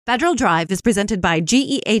Federal Drive is presented by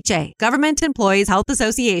GEHA, Government Employees Health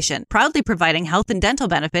Association, proudly providing health and dental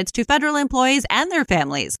benefits to federal employees and their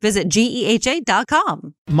families. Visit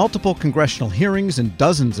GEHA.com. Multiple congressional hearings and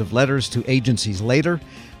dozens of letters to agencies later,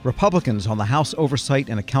 Republicans on the House Oversight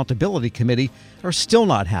and Accountability Committee are still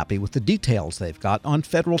not happy with the details they've got on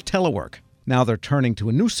federal telework. Now they're turning to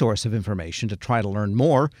a new source of information to try to learn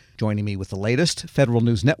more. Joining me with the latest, Federal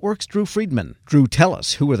News Network's Drew Friedman. Drew, tell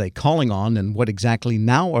us, who are they calling on and what exactly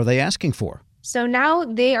now are they asking for? So now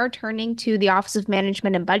they are turning to the Office of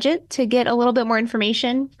Management and Budget to get a little bit more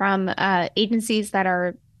information from agencies that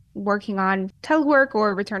are working on telework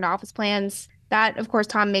or return to office plans. That, of course,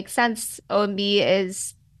 Tom, makes sense. OMB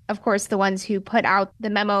is, of course, the ones who put out the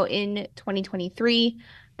memo in 2023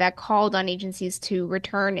 that called on agencies to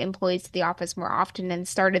return employees to the office more often and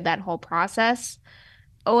started that whole process.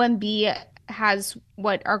 OMB has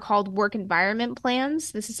what are called work environment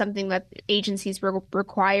plans. This is something that agencies were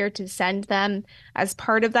required to send them as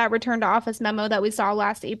part of that return to office memo that we saw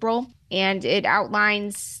last April. And it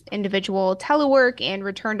outlines individual telework and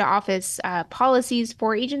return to office policies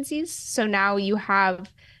for agencies. So now you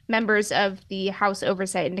have members of the House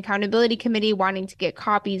Oversight and Accountability Committee wanting to get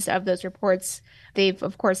copies of those reports. They've,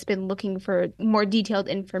 of course, been looking for more detailed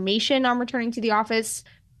information on returning to the office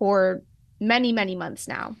for many, many months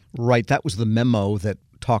now. Right. That was the memo that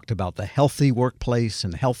talked about the healthy workplace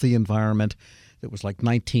and healthy environment. It was like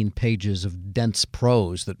 19 pages of dense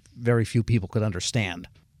prose that very few people could understand.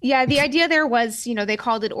 Yeah, the idea there was, they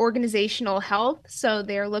called it organizational health. So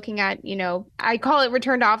they're looking at, I call it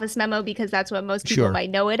return to office memo because that's what most people might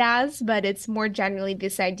know it as, but it's more generally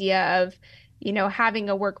this idea of, having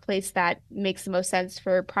a workplace that makes the most sense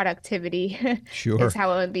for productivity is how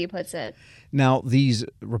OMB puts it. Now, these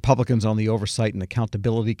Republicans on the Oversight and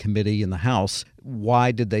Accountability Committee in the House,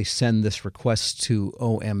 why did they send this request to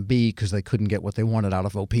OMB? Because they couldn't get what they wanted out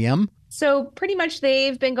of OPM? So pretty much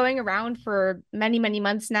they've been going around for many, many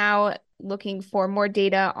months now looking for more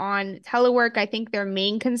data on telework. I think their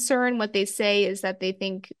main concern, what they say, is that they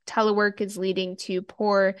think telework is leading to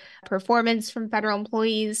poor performance from federal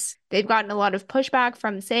employees. They've gotten a lot of pushback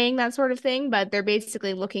from saying that sort of thing, but they're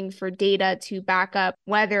basically looking for data to back up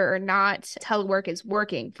whether or not telework is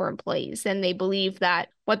working for employees. And they believe that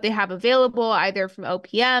what they have available, either from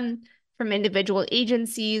OPM, from individual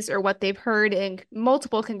agencies, or what they've heard in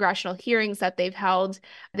multiple congressional hearings that they've held,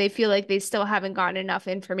 they feel like they still haven't gotten enough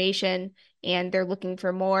information and they're looking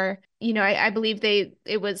for more. I believe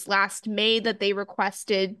it was last May that they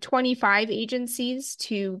requested 25 agencies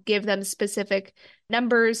to give them specific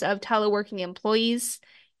numbers of teleworking employees.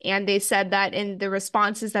 And they said that in the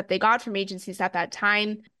responses that they got from agencies at that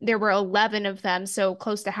time, there were 11 of them, so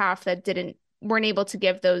close to half, that weren't able to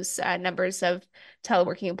give those numbers of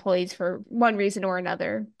teleworking employees for one reason or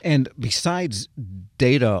another. And besides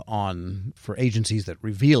data for agencies that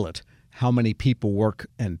reveal it, how many people work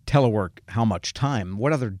and telework how much time,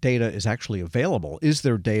 what other data is actually available? Is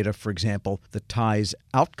there data, for example, that ties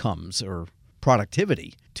outcomes or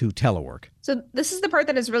productivity to telework? So this is the part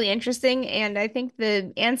that is really interesting. And I think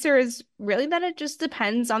the answer is really that it just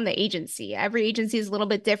depends on the agency. Every agency is a little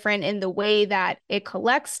bit different in the way that it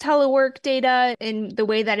collects telework data, in the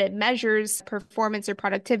way that it measures performance or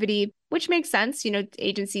productivity, which makes sense.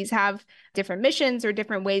 Agencies have different missions or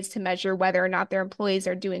different ways to measure whether or not their employees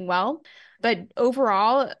are doing well. But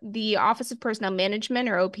overall, the Office of Personnel Management,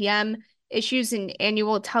 or OPM, issues an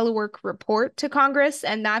annual telework report to Congress,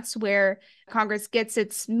 and that's where Congress gets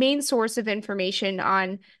its main source of information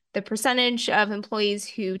on the percentage of employees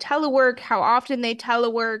who telework, how often they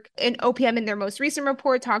telework. And OPM, in their most recent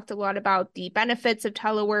report, talked a lot about the benefits of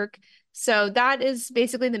telework. So that is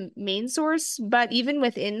basically the main source. But even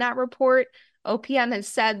within that report, OPM has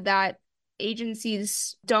said that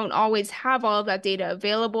agencies don't always have all of that data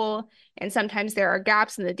available, and sometimes there are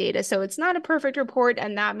gaps in the data. So it's not a perfect report,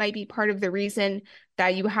 and that might be part of the reason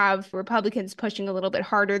that you have Republicans pushing a little bit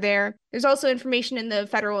harder there. There's also information in the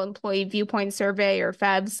Federal Employee Viewpoint Survey, or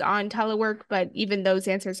FEVS, on telework, but even those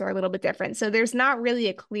answers are a little bit different. So there's not really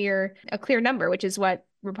a clear number, which is what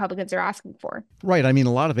Republicans are asking for. Right. I mean,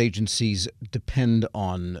 a lot of agencies depend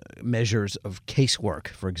on measures of casework,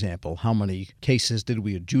 for example. How many cases did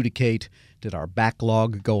we adjudicate? Did our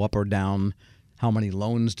backlog go up or down? How many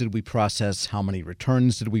loans did we process? How many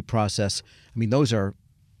returns did we process? I mean, those are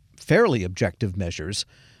fairly objective measures.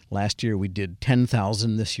 Last year we did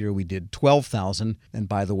 10,000. This year we did 12,000. And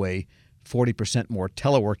by the way, 40% more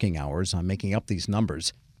teleworking hours. I'm making up these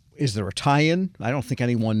numbers. Is there a tie-in? I don't think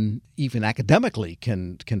anyone, even academically,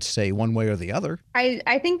 can say one way or the other.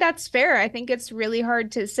 I think that's fair. I think it's really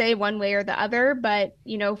hard to say one way or the other, but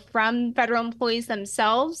from federal employees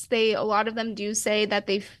themselves, a lot of them do say that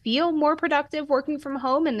they feel more productive working from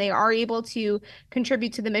home and they are able to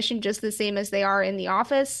contribute to the mission just the same as they are in the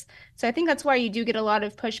office. So I think that's why you do get a lot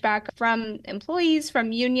of pushback from employees,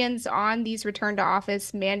 from unions on these return to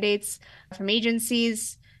office mandates from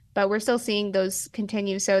agencies. But we're still seeing those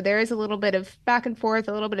continue. So there is a little bit of back and forth,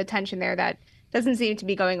 a little bit of tension there that doesn't seem to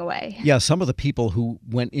be going away. Yeah, some of the people who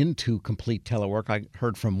went into complete telework, I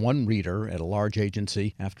heard from one reader at a large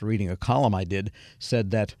agency after reading a column I did,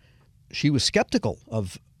 said that she was skeptical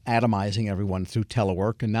of atomizing everyone through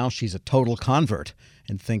telework, and now she's a total convert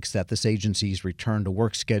and thinks that this agency's return to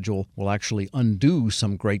work schedule will actually undo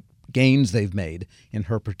some great gains they've made in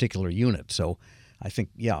her particular unit. So I think,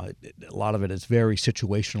 a lot of it is very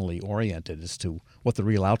situationally oriented as to what the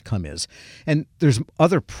real outcome is. And there's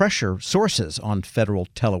other pressure sources on federal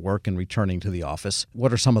telework and returning to the office.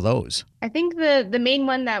 What are some of those? I think the main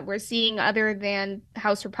one that we're seeing other than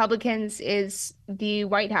House Republicans is the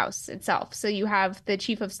White House itself. So you have the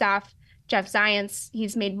Chief of Staff, Jeff Zients.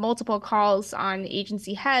 He's made multiple calls on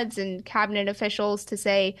agency heads and cabinet officials to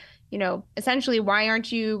say, essentially, why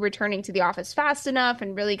aren't you returning to the office fast enough,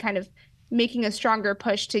 and really kind of making a stronger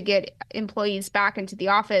push to get employees back into the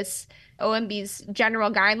office. OMB's general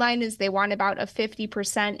guideline is they want about a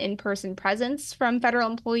 50% in-person presence from federal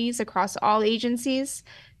employees across all agencies.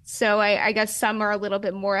 So I guess some are a little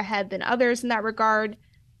bit more ahead than others in that regard.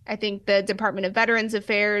 I think the Department of Veterans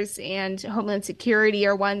Affairs and Homeland Security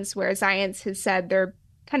are ones where Zients has said they're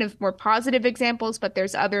kind of more positive examples, but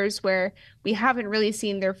there's others where we haven't really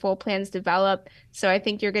seen their full plans develop. So I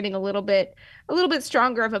think you're getting a little bit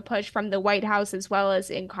stronger of a push from the White House as well as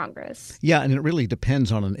in Congress. Yeah, and it really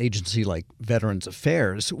depends on an agency like Veterans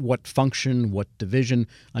Affairs, what function, what division.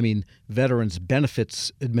 I mean, Veterans Benefits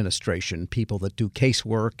Administration, people that do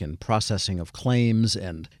casework and processing of claims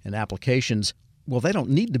and applications, well, they don't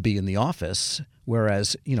need to be in the office.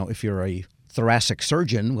 Whereas, if you're a thoracic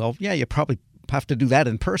surgeon, well, yeah, you probably have to do that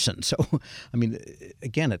in person. So, I mean,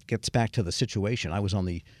 again, it gets back to the situation. I was on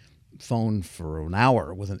the phone for an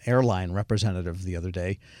hour with an airline representative the other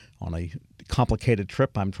day on a complicated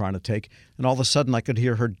trip I'm trying to take, and all of a sudden I could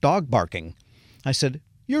hear her dog barking. I said,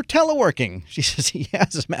 "You're teleworking." She says, "Yeah,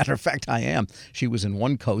 as a matter of fact, I am." She was in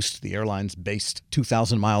one coast. The airline's based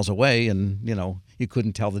 2,000 miles away, and, you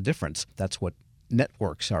couldn't tell the difference. That's what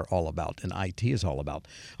networks are all about and IT is all about.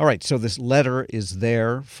 All right, so this letter is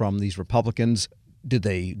there from these Republicans. Did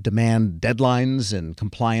they demand deadlines and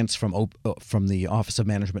compliance from the Office of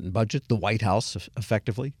Management and Budget, the White House,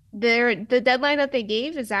 effectively? The deadline that they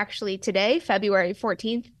gave is actually today, February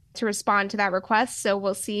 14th, to respond to that request. So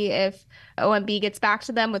we'll see if OMB gets back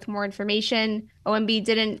to them with more information. OMB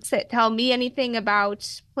didn't tell me anything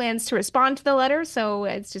about plans to respond to the letter, so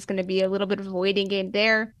it's just going to be a little bit of a waiting game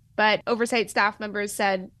there. But oversight staff members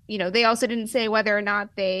said, they also didn't say whether or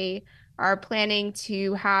not they are planning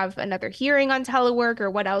to have another hearing on telework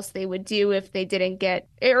or what else they would do if they didn't get,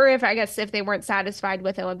 or if they weren't satisfied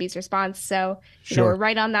with OMB's response. So, we're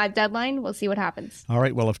right on that deadline. We'll see what happens. All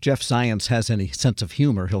right. Well, if Jeff Zients has any sense of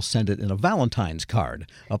humor, he'll send it in a Valentine's card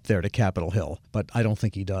up there to Capitol Hill. But I don't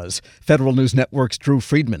think he does. Federal News Network's Drew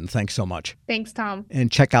Friedman, thanks so much. Thanks, Tom.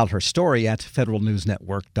 And check out her story at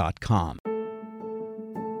federalnewsnetwork.com.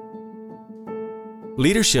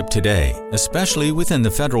 Leadership today, especially within the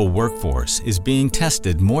federal workforce, is being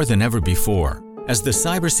tested more than ever before. As the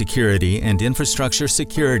Cybersecurity and Infrastructure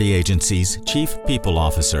Security Agency's Chief People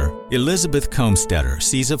Officer, Elizabeth Comstetter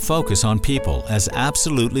sees a focus on people as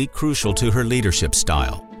absolutely crucial to her leadership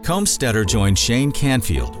style. Comstetter joined Shane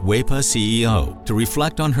Canfield, WEPA CEO, to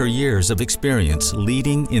reflect on her years of experience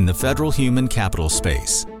leading in the federal human capital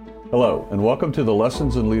space. Hello, and welcome to the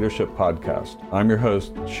Lessons in Leadership podcast. I'm your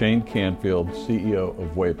host, Shane Canfield, CEO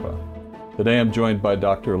of WEPA. Today I'm joined by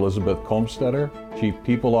Dr. Elizabeth Comstetter, Chief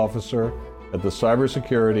People Officer at the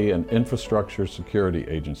Cybersecurity and Infrastructure Security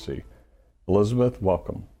Agency. Elizabeth,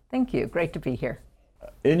 welcome. Thank you. Great to be here.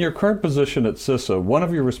 In your current position at CISA, one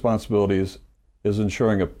of your responsibilities is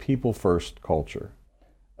ensuring a people-first culture.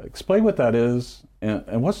 Explain what that is,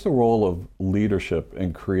 and what's the role of leadership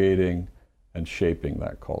in creating and shaping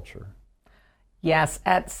that culture? Yes,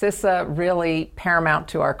 at CISA, really paramount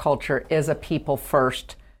to our culture is a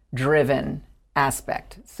people-first driven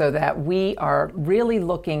aspect, so that we are really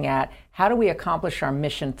looking at how do we accomplish our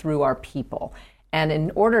mission through our people. And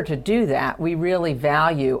in order to do that, we really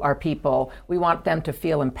value our people. We want them to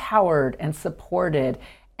feel empowered and supported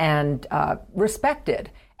and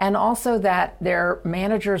respected. and also that their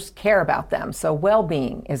managers care about them. So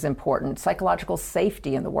well-being is important. Psychological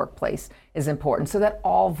safety in the workplace is important so that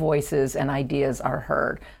all voices and ideas are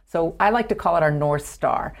heard. So I like to call it our North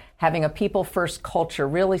Star. Having a people-first culture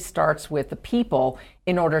really starts with the people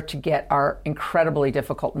in order to get our incredibly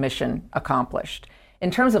difficult mission accomplished. In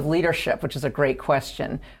terms of leadership, which is a great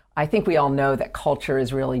question, I think we all know that culture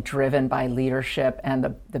is really driven by leadership and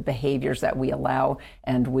the behaviors that we allow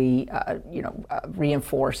and we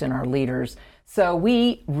reinforce in our leaders. So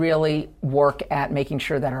we really work at making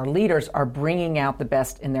sure that our leaders are bringing out the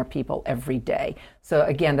best in their people every day. So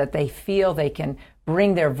again, that they feel they can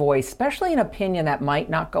bring their voice, especially an opinion that might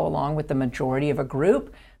not go along with the majority of a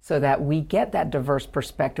group, so that we get that diverse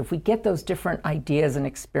perspective, we get those different ideas and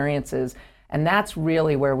experiences. And that's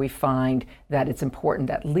really where we find that it's important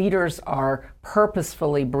that leaders are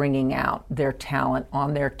purposefully bringing out their talent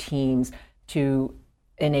on their teams to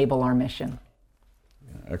enable our mission.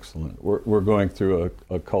 Yeah, excellent. We're going through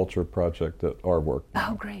a culture project at our work.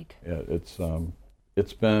 Oh, great. Yeah,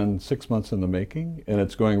 it's been 6 months in the making, and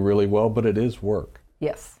it's going really well, but it is work.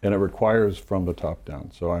 Yes. And it requires from the top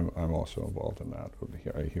down. So I'm also involved in that.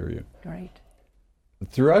 I hear you. Great.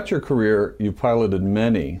 Throughout your career, you piloted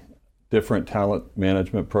many different talent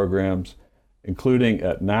management programs, including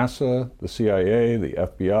at NASA, the CIA, the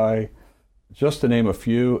FBI, just to name a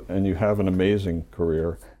few, and you have an amazing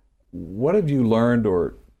career. What have you learned,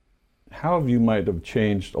 or how have you might have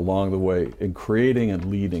changed along the way in creating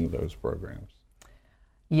and leading those programs?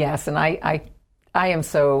 Yes, and I am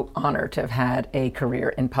so honored to have had a career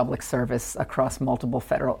in public service across multiple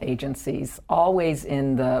federal agencies, always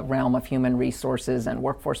in the realm of human resources and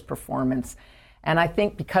workforce performance. And I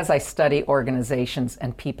think because I study organizations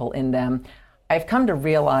and people in them, I've come to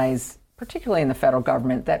realize, particularly in the federal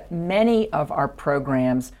government, that many of our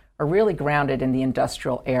programs are really grounded in the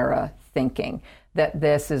industrial era thinking, that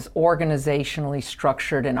this is organizationally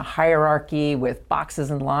structured in a hierarchy with boxes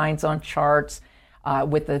and lines on charts,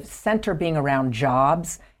 with the center being around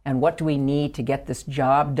jobs and what do we need to get this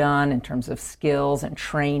job done in terms of skills and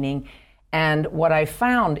training. And what I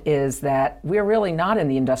found is that we're really not in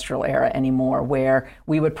the industrial era anymore, where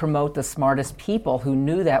we would promote the smartest people who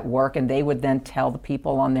knew that work, and they would then tell the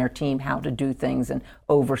people on their team how to do things and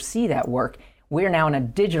oversee that work. We're now in a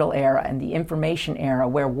digital era and the information era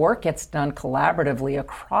where work gets done collaboratively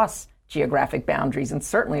across geographic boundaries and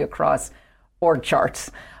certainly across org charts.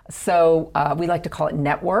 So we like to call it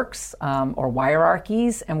networks or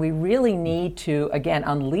hierarchies, and we really need to, again,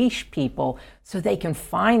 unleash people so they can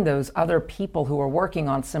find those other people who are working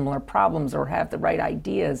on similar problems or have the right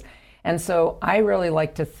ideas. And so I really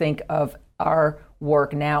like to think of our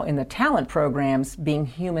work now in the talent programs being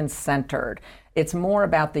human-centered. It's more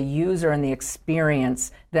about the user and the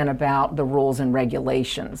experience than about the rules and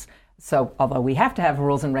regulations. So although we have to have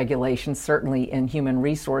rules and regulations, certainly in human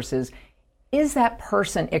resources, is that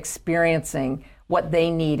person experiencing what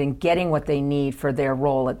they need and getting what they need for their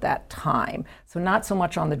role at that time? So not so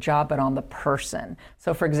much on the job, but on the person.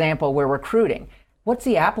 So for example, we're recruiting. What's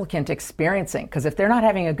the applicant experiencing? Because if they're not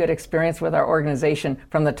having a good experience with our organization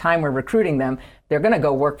from the time we're recruiting them, they're going to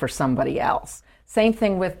go work for somebody else. Same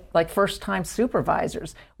thing with like first-time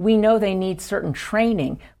supervisors. We know they need certain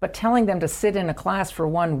training, but telling them to sit in a class for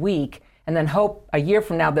 1 week and then hope a year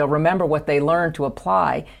from now they'll remember what they learned to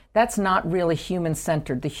apply, that's not really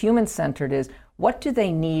human-centered. The human-centered is, what do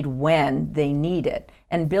they need when they need it?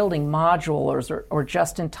 And building modules or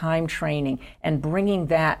just-in-time training and bringing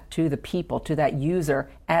that to the people, to that user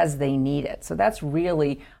as they need it. So that's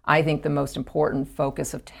really, I think, the most important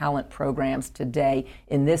focus of talent programs today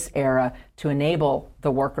in this era to enable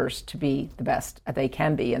the workers to be the best they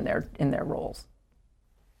can be in their roles.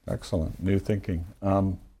 Excellent. New thinking.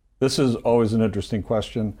 This is always an interesting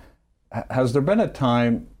question. Has there been a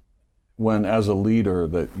time when, as a leader,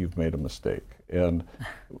 that you've made a mistake? And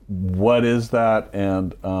what is that?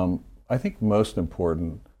 And I think most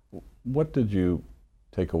important, what did you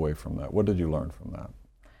take away from that? What did you learn from that?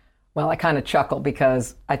 Well, I kind of chuckle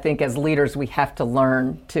because I think as leaders, we have to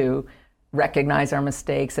learn to recognize our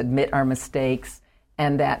mistakes, admit our mistakes,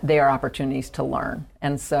 and that they are opportunities to learn.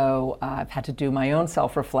 And so I've had to do my own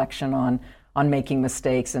self-reflection on making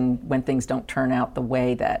mistakes and when things don't turn out the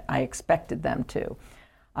way that I expected them to.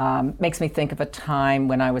 Makes me think of a time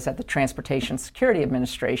when I was at the Transportation Security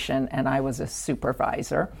Administration and I was a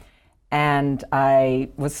supervisor, and I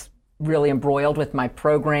was really embroiled with my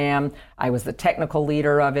program. I was the technical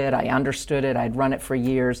leader of it. I understood it. I'd run it for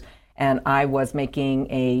years, and I was making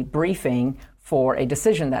a briefing for a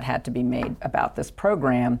decision that had to be made about this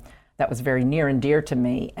program that was very near and dear to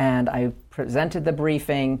me. And I presented the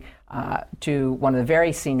briefing to one of the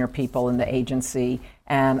very senior people in the agency,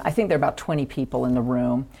 And I think there are about 20 people in the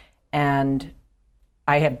room. And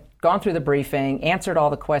I had gone through the briefing, answered all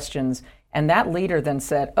the questions, and that leader then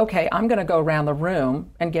said, okay, I'm going to go around the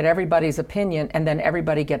room and get everybody's opinion, and then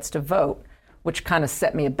everybody gets to vote, which kind of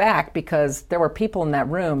set me aback because there were people in that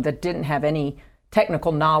room that didn't have any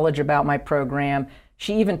technical knowledge about my program.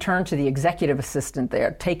 She even turned to the executive assistant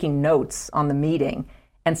there, taking notes on the meeting,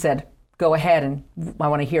 and said, go ahead, and I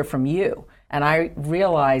want to hear from you. And I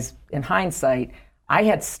realized, in hindsight, I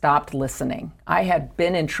had stopped listening. I had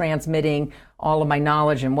been in transmitting all of my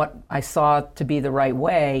knowledge and what I saw to be the right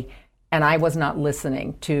way, and I was not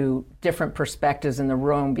listening to different perspectives in the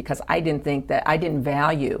room because I didn't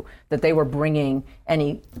value that they were bringing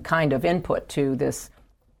any kind of input to this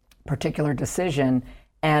particular decision.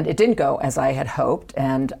 And it didn't go as I had hoped,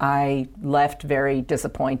 and I left very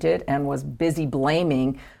disappointed and was busy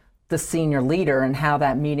blaming the senior leader and how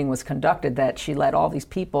that meeting was conducted, that she let all these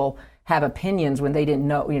people have opinions when they didn't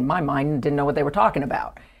know, in my mind, didn't know what they were talking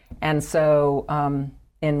about. And so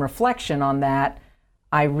in reflection on that,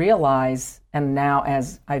 I realize, and now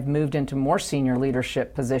as I've moved into more senior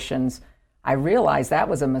leadership positions, I realize that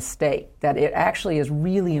was a mistake, that it actually is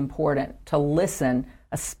really important to listen,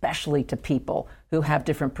 especially to people who have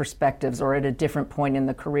different perspectives or at a different point in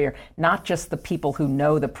the career, not just the people who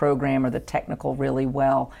know the program or the technical really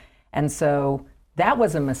well. And so that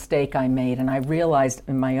was a mistake I made, and I realized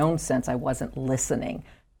in my own sense I wasn't listening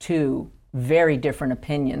to very different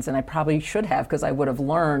opinions, and I probably should have, because I would have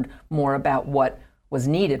learned more about what was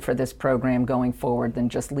needed for this program going forward than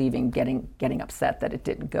just leaving, getting upset that it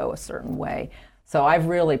didn't go a certain way. So I've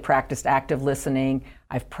really practiced active listening.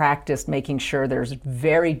 I've practiced making sure there's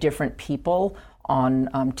very different people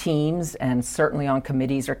on teams and certainly on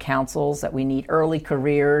committees or councils, that we need early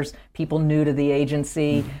careers, people new to the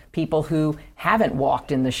agency, people who haven't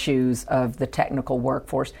walked in the shoes of the technical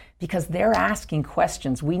workforce, because they're asking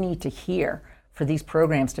questions we need to hear for these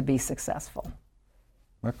programs to be successful.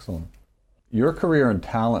 Excellent. Your career in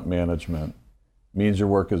talent management means your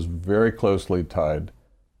work is very closely tied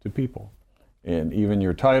to people. And even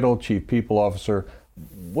your title, Chief People Officer,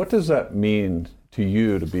 what does that mean to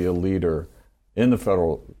you to be a leader in the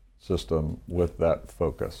federal system with that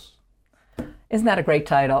focus? Isn't that a great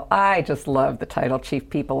title? I just love the title Chief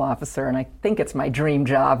People Officer, and I think it's my dream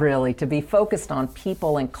job, really, to be focused on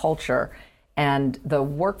people and culture and the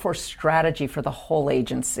workforce strategy for the whole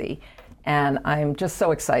agency. And I'm just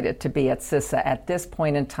so excited to be at CISA at this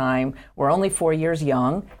point in time. We're only 4 years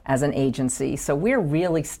young as an agency, so we're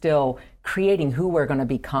really still creating who we're going to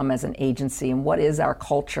become as an agency and what is our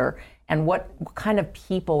culture and what kind of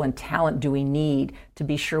people and talent do we need to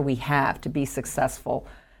be sure we have to be successful.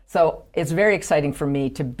 So it's very exciting for me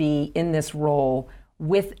to be in this role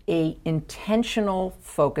with a intentional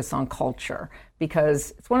focus on culture,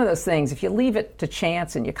 because it's one of those things, if you leave it to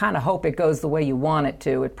chance and you kind of hope it goes the way you want it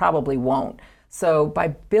to, it probably won't. So by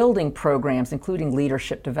building programs, including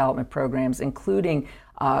leadership development programs, including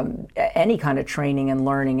any kind of training and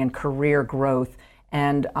learning and career growth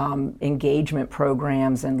and engagement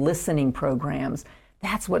programs and listening programs,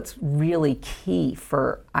 that's what's really key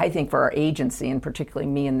for, I think, for our agency, and particularly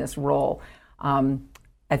me in this role.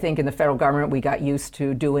 I think in the federal government, we got used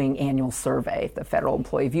to doing annual survey, the Federal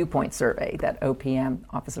Employee Viewpoint Survey that OPM,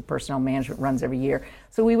 Office of Personnel Management, runs every year.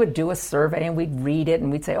 So we would do a survey and we'd read it and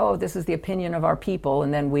we'd say, oh, this is the opinion of our people.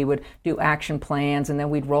 And then we would do action plans, and then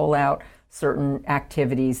we'd roll out certain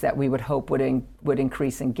activities that we would hope would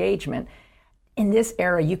increase engagement. In this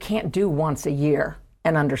era, you can't do once a year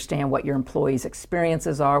and understand what your employees'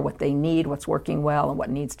 experiences are, what they need, what's working well, and what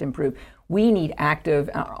needs to improve. We need active,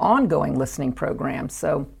 ongoing listening programs.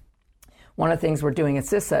 So one of the things we're doing at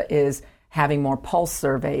CISA is having more pulse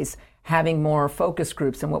surveys, having more focus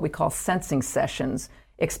groups and what we call sensing sessions,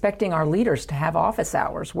 expecting our leaders to have office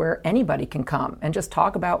hours where anybody can come and just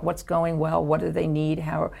talk about what's going well, what do they need,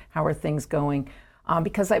 how are things going,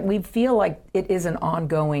 because we feel like it is an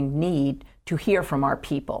ongoing need to hear from our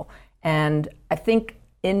people. And I think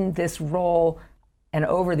in this role and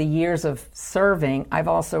over the years of serving, I've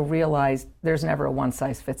also realized there's never a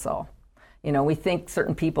one-size-fits-all. You know, we think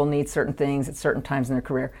certain people need certain things at certain times in their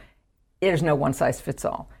career. There's no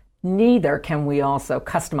one-size-fits-all. Neither can we also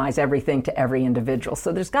customize everything to every individual.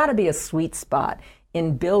 So there's got to be a sweet spot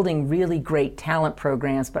in building really great talent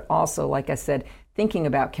programs, but also, like I said, thinking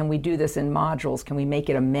about, can we do this in modules? Can we make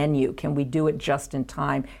it a menu? Can we do it just in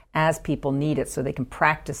time as people need it so they can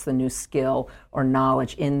practice the new skill or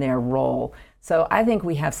knowledge in their role? So I think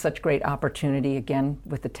we have such great opportunity, again,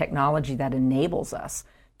 with the technology that enables us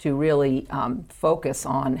to really focus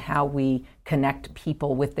on how we connect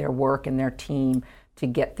people with their work and their team to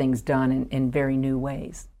get things done in very new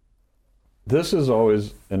ways. This is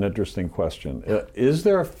always an interesting question. Is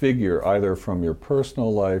there a figure, either from your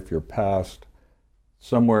personal life, your past,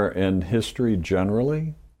 somewhere in history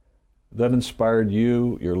generally, that inspired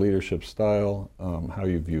you, your leadership style, how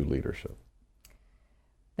you view leadership?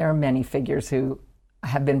 There are many figures who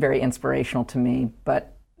have been very inspirational to me,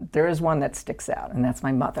 but there is one that sticks out, and that's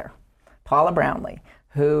my mother, Paula Brownlee,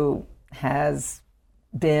 who has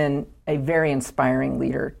been a very inspiring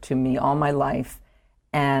leader to me all my life.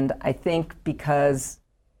 And I think because,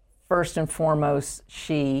 first and foremost,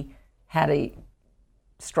 she had a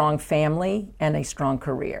strong family and a strong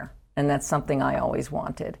career. And that's something I always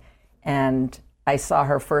wanted. And I saw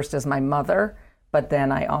her first as my mother, but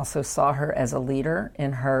then I also saw her as a leader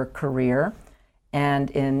in her career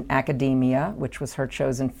and in academia, which was her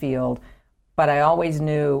chosen field. But I always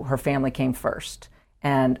knew her family came first.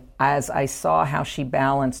 And as I saw how she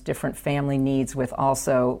balanced different family needs with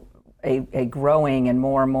also a growing and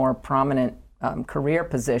more prominent career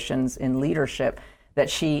positions in leadership, that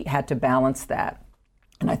she had to balance that.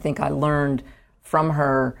 And I think I learned from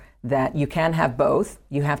her that you can have both.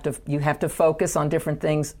 You have to focus on different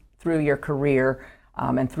things through your career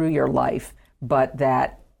and through your life, but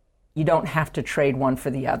that you don't have to trade one for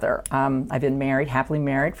the other. I've been happily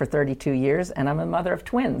married for 32 years, and I'm a mother of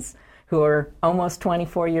twins who are almost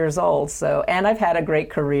 24 years old. And I've had a great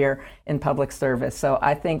career in public service. So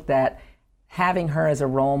I think that having her as a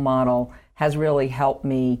role model has really helped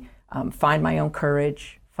me find my own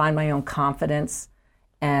courage, find my own confidence,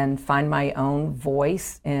 and find my own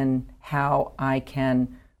voice in how I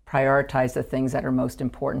can prioritize the things that are most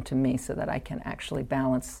important to me so that I can actually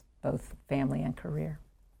balance both family and career.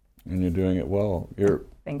 And you're doing it well.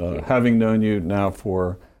 Thank you. Having known you now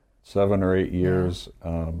for 7 or 8 years,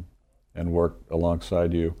 and worked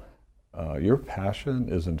alongside you, your passion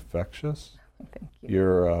is infectious. Thank you.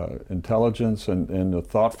 Your intelligence and the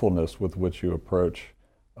thoughtfulness with which you approach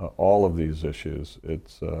all of these issues,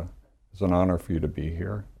 it's an honor for you to be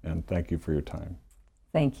here, and thank you for your time.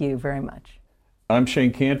 Thank you very much. I'm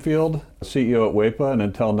Shane Canfield, CEO at WEPA, and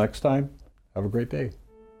until next time, have a great day.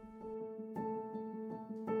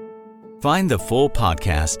 Find the full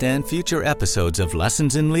podcast and future episodes of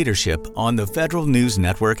Lessons in Leadership on the Federal News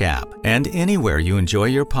Network app and anywhere you enjoy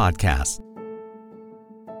your podcasts.